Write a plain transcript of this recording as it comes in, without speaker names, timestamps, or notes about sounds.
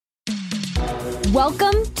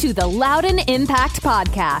Welcome to the Loudoun Impact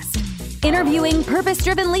Podcast, interviewing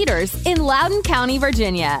purpose-driven leaders in Loudoun County,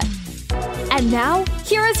 Virginia. And now,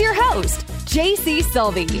 here is your host, JC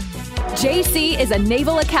Sylvie. JC is a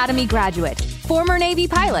Naval Academy graduate, former Navy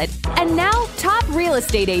pilot, and now top real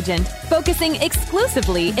estate agent, focusing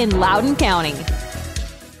exclusively in Loudoun County.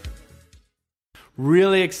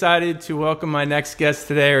 Really excited to welcome my next guest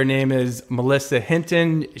today. Her name is Melissa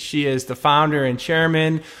Hinton. She is the founder and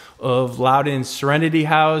chairman of Loudoun Serenity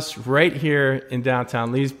House right here in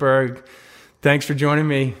downtown Leesburg. Thanks for joining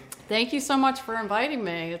me. Thank you so much for inviting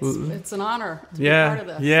me. It's an honor to be part of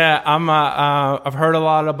this. Yeah, I've heard a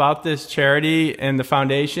lot about this charity and the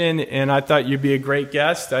foundation, and I thought you'd be a great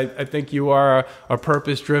guest. I think you are a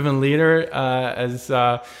purpose-driven leader, as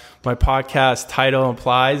my podcast title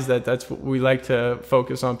implies. That's what we like to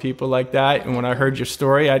focus on, people like that. And when I heard your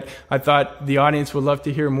story, I thought the audience would love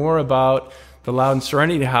to hear more about the Loudoun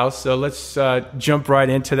Serenity House. So let's jump right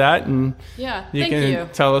into that, and you can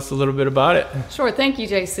tell us a little bit about it. Sure. Thank you,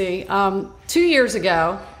 JC. 2 years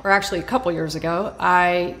ago, or actually a couple years ago,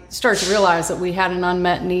 I started to realize that we had an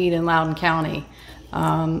unmet need in Loudoun County.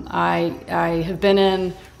 I have been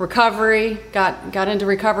in recovery, got into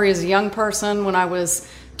recovery as a young person when I was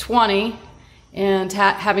 20, and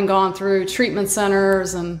having gone through treatment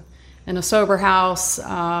centers and in a sober house,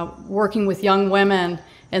 working with young women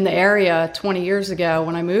in the area 20 years ago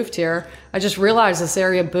when I moved here, I just realized this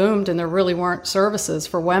area boomed and there really weren't services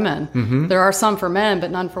for women. Mm-hmm. There are some for men,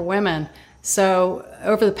 but none for women. So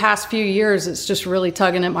over the past few years, it's just really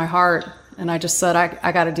tugging at my heart. And I just said,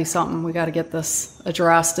 I got to do something. We got to get this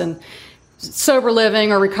addressed. And sober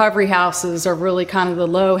living or recovery houses are really kind of the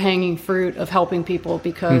low-hanging fruit of helping people,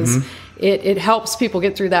 because it helps people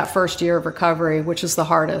get through that first year of recovery, which is the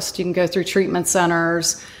hardest. You can go through treatment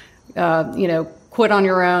centers, quit on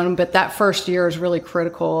your own, but that first year is really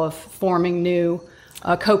critical of forming new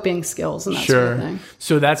coping skills and that sort of thing.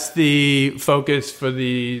 So that's the focus for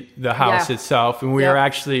the house itself, and we are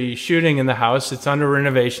actually shooting in the house. It's under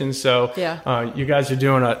renovation, so you guys are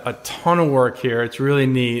doing a ton of work here. It's really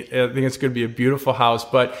neat. I think it's going to be a beautiful house,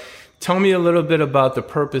 but tell me a little bit about the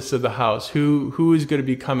purpose of the house. Who is going to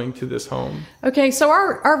be coming to this home? Okay, so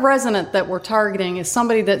our resident that we're targeting is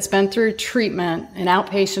somebody that's been through treatment, an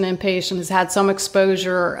outpatient, inpatient, has had some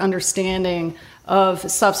exposure or understanding of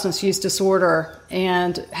substance use disorder,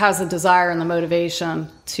 and has the desire and the motivation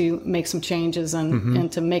to make some changes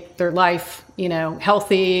and to make their life,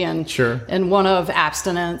 healthy and one of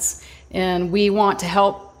abstinence. And we want to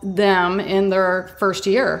help them in their first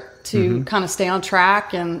year to kind of stay on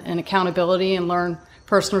track and accountability and learn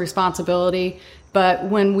personal responsibility. But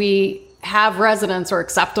when we have residents or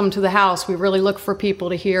accept them to the house, we really look for people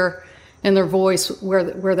to hear in their voice where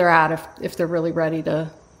they're at, if they're really ready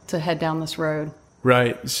to head down this road.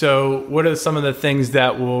 Right. So what are some of the things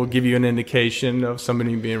that will give you an indication of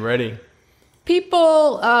somebody being ready?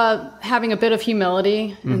 People having a bit of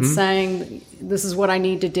humility and saying, this is what I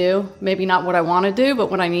need to do. Maybe not what I want to do,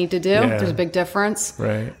 but what I need to do. Yeah. There's a big difference.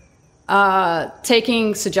 Right.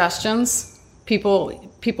 Taking suggestions.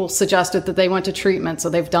 People suggested that they went to treatment, so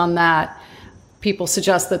they've done that. People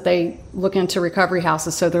suggest that they look into recovery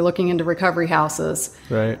houses, so they're looking into recovery houses.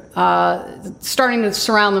 Right. Starting to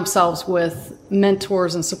surround themselves with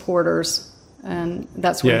mentors and supporters and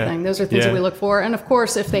that sort of thing. Those are things that we look for. And of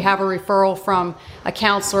course, if they have a referral from a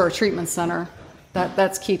counselor or a treatment center,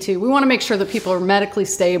 that's key too. We want to make sure that people are medically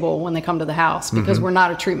stable when they come to the house, because we're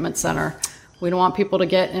not a treatment center. We don't want people to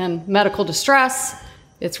get in medical distress.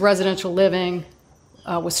 It's residential living.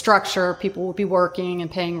 With structure, people will be working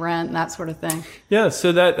and paying rent and that sort of thing. Yeah,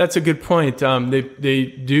 so that's a good point. They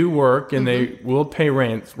do work and they will pay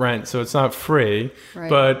rent, so it's not free. Right.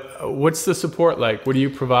 But what's the support like? What do you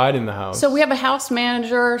provide in the house? So we have a house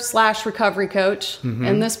manager / recovery coach,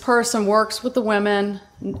 and this person works with the women,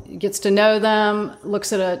 gets to know them,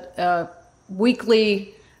 looks at a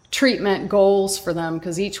weekly treatment goals for them,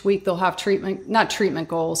 because each week they'll have not treatment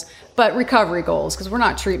goals, but recovery goals, because we're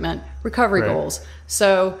not treatment, recovery goals.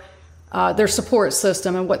 So their support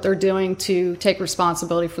system and what they're doing to take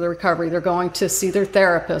responsibility for the recovery. They're going to see their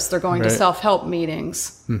therapist. They're going to self-help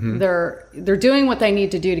meetings. They're doing what they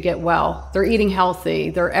need to do to get well. They're eating healthy.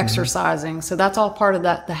 They're exercising. So that's all part of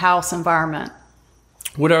the house environment.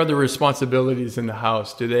 What are the responsibilities in the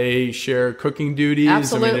house? Do they share cooking duties?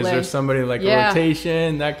 Absolutely. I mean, is there somebody like a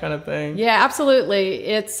rotation, that kind of thing? Yeah, absolutely.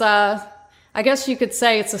 It's, I guess you could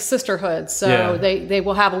say it's a sisterhood. So they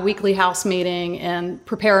will have a weekly house meeting and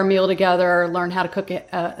prepare a meal together, learn how to cook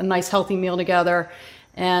a nice healthy meal together.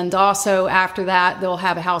 And also after that, they'll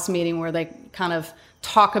have a house meeting where they kind of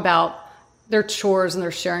talk about their chores and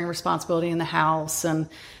their sharing responsibility in the house, and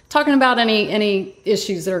talking about any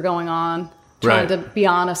issues that are going on, trying Right. to be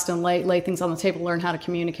honest and lay things on the table, learn how to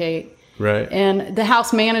communicate. Right. And the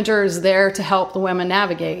house manager is there to help the women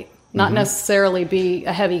navigate, not necessarily be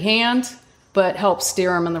a heavy hand, but help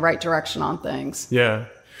steer them in the right direction on things. Yeah.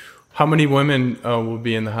 How many women will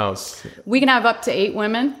be in the house? We can have up to 8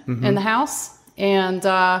 women in the house. And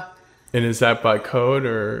is that by code,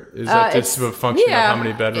 or is that just a function of how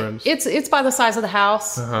many bedrooms? It's by the size of the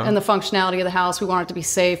house and the functionality of the house. We want it to be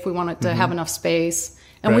safe. We want it to have enough space.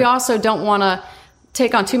 And we also don't want to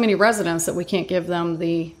take on too many residents that we can't give them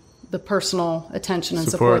the personal attention and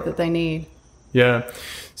support that they need. Yeah.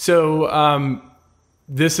 So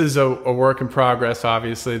this is a work in progress,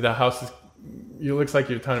 obviously. The house is, it looks like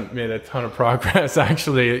you've made a ton of progress.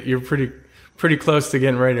 Actually, you're pretty close to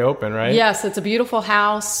getting ready to open, right? Yes, it's a beautiful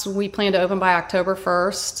house. We plan to open by October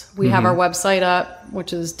 1st. We have our website up,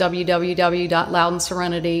 which is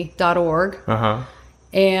www.loudounserenity.org.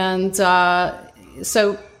 And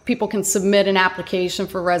so people can submit an application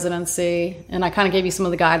for residency. And I kind of gave you some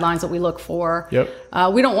of the guidelines that we look for. Yep.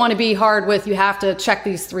 We don't want to be hard with, you have to check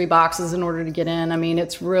these 3 boxes in order to get in. I mean,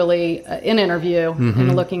 it's really an interview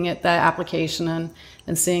and looking at the application and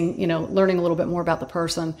seeing, learning a little bit more about the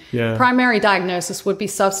person. Yeah. Primary diagnosis would be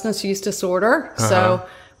substance use disorder. So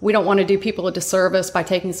we don't want to do people a disservice by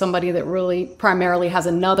taking somebody that really primarily has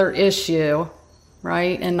another issue,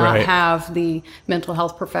 right? And not have the mental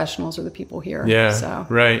health professionals or the people here. Yeah, so.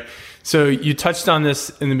 Right. So you touched on this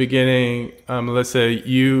in the beginning, Melissa.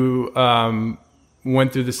 You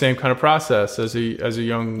went through the same kind of process as a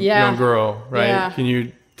young girl, right? Yeah. Can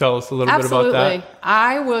you tell us a little bit about that?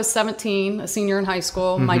 I was 17, a senior in high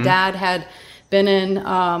school. My dad had been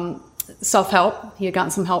in self-help. He had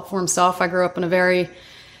gotten some help for himself. I grew up in a very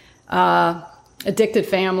addicted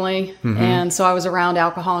family, and so I was around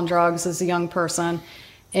alcohol and drugs as a young person.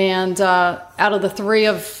 And out of the 3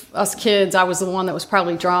 of us kids, I was the one that was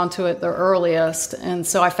probably drawn to it the earliest. And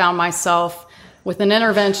so I found myself with an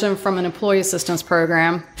intervention from an employee assistance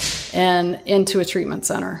program and into a treatment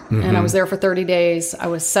center. And I was there for 30 days. I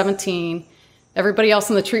was 17. Everybody else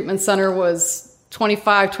in the treatment center was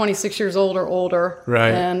 25, 26 years old or older.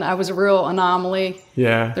 Right. And I was a real anomaly.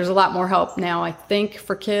 Yeah. There's a lot more help now, I think,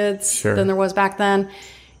 for kids than there was back then.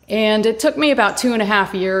 And it took me about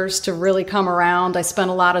 2.5 years to really come around. I spent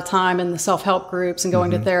a lot of time in the self-help groups and going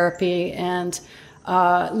to therapy and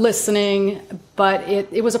listening, but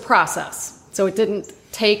it was a process. So it didn't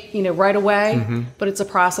take, right away, but it's a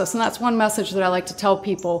process. And that's one message that I like to tell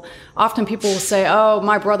people. Often people will say, oh,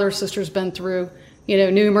 my brother or sister's been through,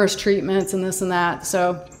 numerous treatments and this and that.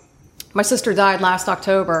 So my sister died last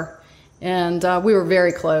October, and we were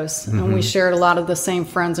very close. And we shared a lot of the same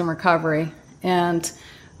friends in recovery. And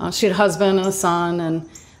she had a husband and a son, and it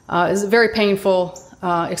was a very painful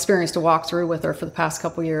experience to walk through with her for the past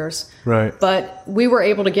couple years. Right. But we were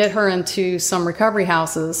able to get her into some recovery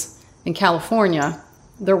houses in California.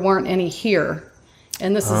 There weren't any here.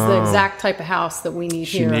 And this is the exact type of house that we need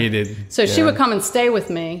here. She needed. So she would come and stay with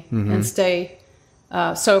me and stay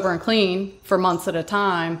sober and clean for months at a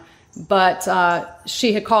time. But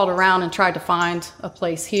she had called around and tried to find a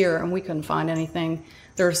place here, and we couldn't find anything.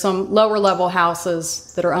 There are some lower level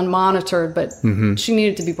houses that are unmonitored, but she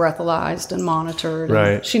needed to be breathalyzed and monitored. Right.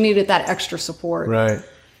 And she needed that extra support. Right.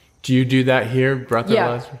 Do you do that here, breathalyzer?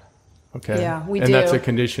 Yeah. Okay. Yeah, we do. do. And that's a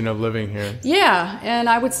condition of living here. Yeah, and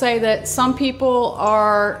I would say that some people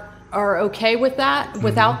are okay with that,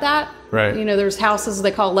 without that. Right. There's houses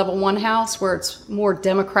they call level 1 house where it's more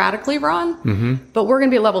democratically run, but we're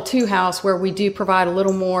going to be a level 2 house where we do provide a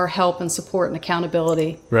little more help and support and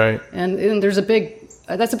accountability. Right. And there's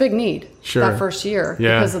that's a big need that first year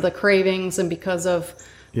because of the cravings and because of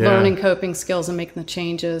learning coping skills and making the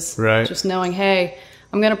changes. Right. Just knowing, hey,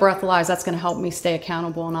 I'm going to breathalyze. That's going to help me stay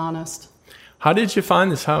accountable and honest. How did you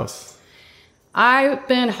find this house? I've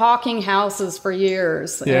been hawking houses for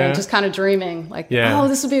years and just kind of dreaming oh,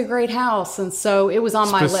 this would be a great house. And so it was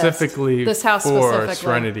on my list. Specifically this house for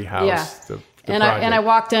Serenity House. Yeah. The I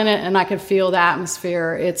walked in it and I could feel the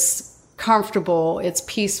atmosphere. It's comfortable. It's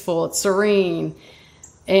peaceful. It's serene.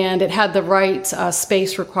 And it had the right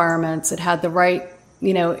space requirements. It had the right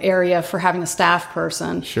area for having a staff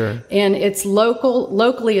person. Sure. And it's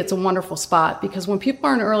locally, it's a wonderful spot because when people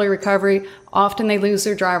are in early recovery, often they lose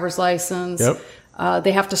their driver's license. Yep.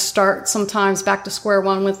 They have to start sometimes back to square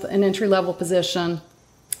one with an entry-level position.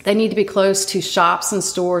 They need to be close to shops and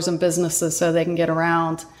stores and businesses so they can get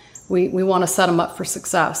around. We want to set them up for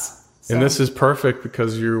success. So. And this is perfect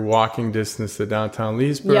because you're walking distance to downtown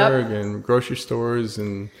Leesburg and grocery stores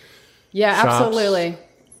and shops. Absolutely.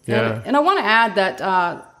 Yeah. And I want to add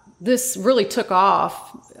that this really took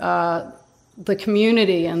off the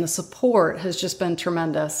community and the support has just been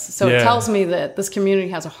tremendous. So it tells me that this community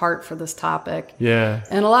has a heart for this topic. Yeah.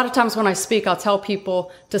 And a lot of times when I speak, I'll tell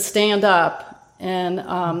people to stand up,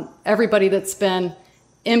 and everybody that's been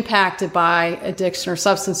impacted by addiction or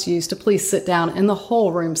substance use to please sit down, and the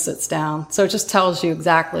whole room sits down. So it just tells you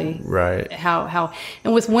exactly how.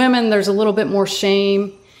 And with women, there's a little bit more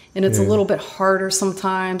shame. And it's a little bit harder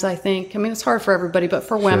sometimes, I think. I mean, it's hard for everybody, but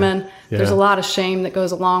for women, there's a lot of shame that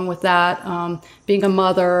goes along with that. Being a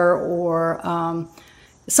mother, or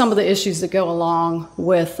some of the issues that go along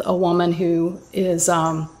with a woman who is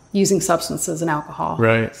using substances and alcohol.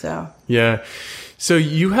 Right. So. Yeah. So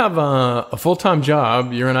you have a full-time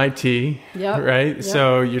job. You're in IT, right? Yep.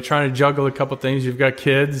 So you're trying to juggle a couple things. You've got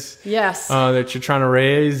kids, that you're trying to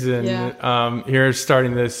raise, and you're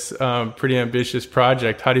starting this pretty ambitious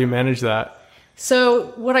project. How do you manage that?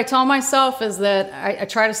 So what I tell myself is that I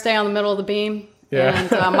try to stay on the middle of the beam,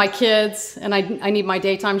 and my kids, and I need my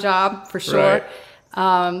daytime job for sure.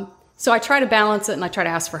 Right. So I try to balance it, and I try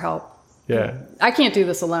to ask for help. Yeah, I can't do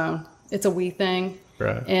this alone. It's a we thing.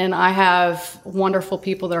 Right. And I have wonderful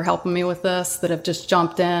people that are helping me with this, that have just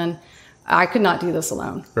jumped in. I could not do this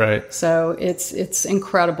alone. Right. So it's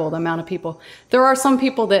incredible, the amount of people. There are some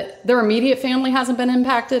people that their immediate family hasn't been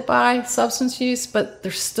impacted by substance use, but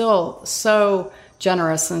they're still so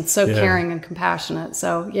generous and so caring and compassionate.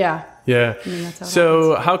 So Yeah. I mean, that's how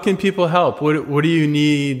so how can people help? What do you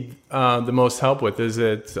need the most help with? Is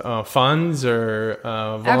it funds or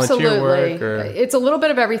volunteer work? Or? It's a little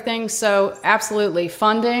bit of everything. So absolutely.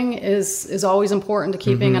 Funding is always important to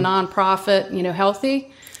keeping a nonprofit,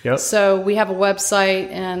 healthy. Yep. So we have a website,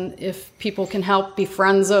 and if people can help be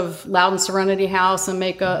friends of Loudoun Serenity House and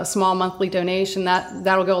make a small monthly donation,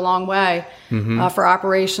 that'll go a long way for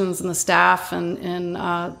operations and the staff,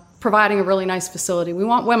 and providing a really nice facility. We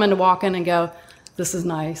want women to walk in and go, "This is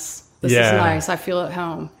nice. This is nice. I feel at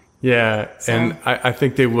home." Yeah, so. And I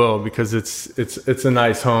think they will, because it's a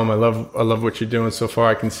nice home. I love what you're doing so far.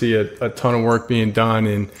 I can see a ton of work being done,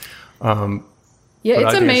 and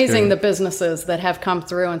it's amazing the businesses that have come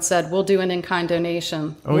through and said, "We'll do an in-kind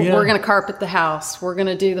donation. We're going to carpet the house. We're going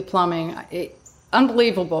to do the plumbing."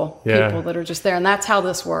 Unbelievable people that are just there, and that's how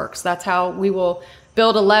this works. That's how we will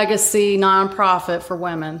build a legacy nonprofit for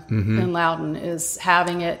women in Loudoun, is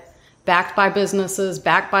having it backed by businesses,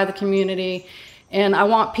 backed by the community. And I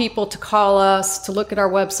want people to call us, to look at our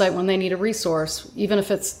website when they need a resource, even if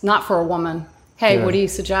it's not for a woman. Hey, what do you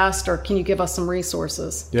suggest? Or can you give us some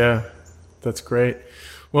resources? Yeah, that's great.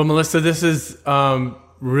 Well, Melissa, this has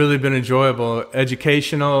really been enjoyable,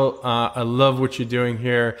 educational. I love what you're doing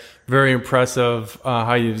here. Very impressive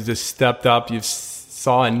how you've just stepped up. You've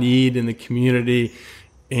saw a need in the community,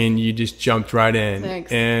 and you just jumped right in.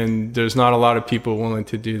 Thanks. And there's not a lot of people willing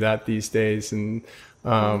to do that these days. And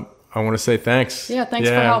I want to say thanks. Yeah, thanks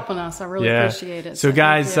for helping us. I really appreciate it. So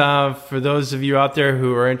guys, for those of you out there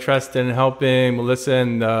who are interested in helping Melissa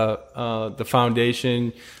and the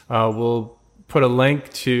foundation, we'll put a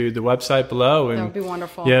link to the website below. And that would be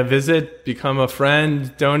wonderful. Yeah, visit, become a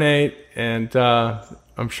friend, donate, and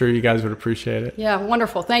I'm sure you guys would appreciate it. Yeah,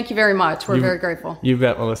 wonderful. Thank you very much. We're very grateful. You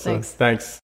bet, Melissa. Thanks. Thanks.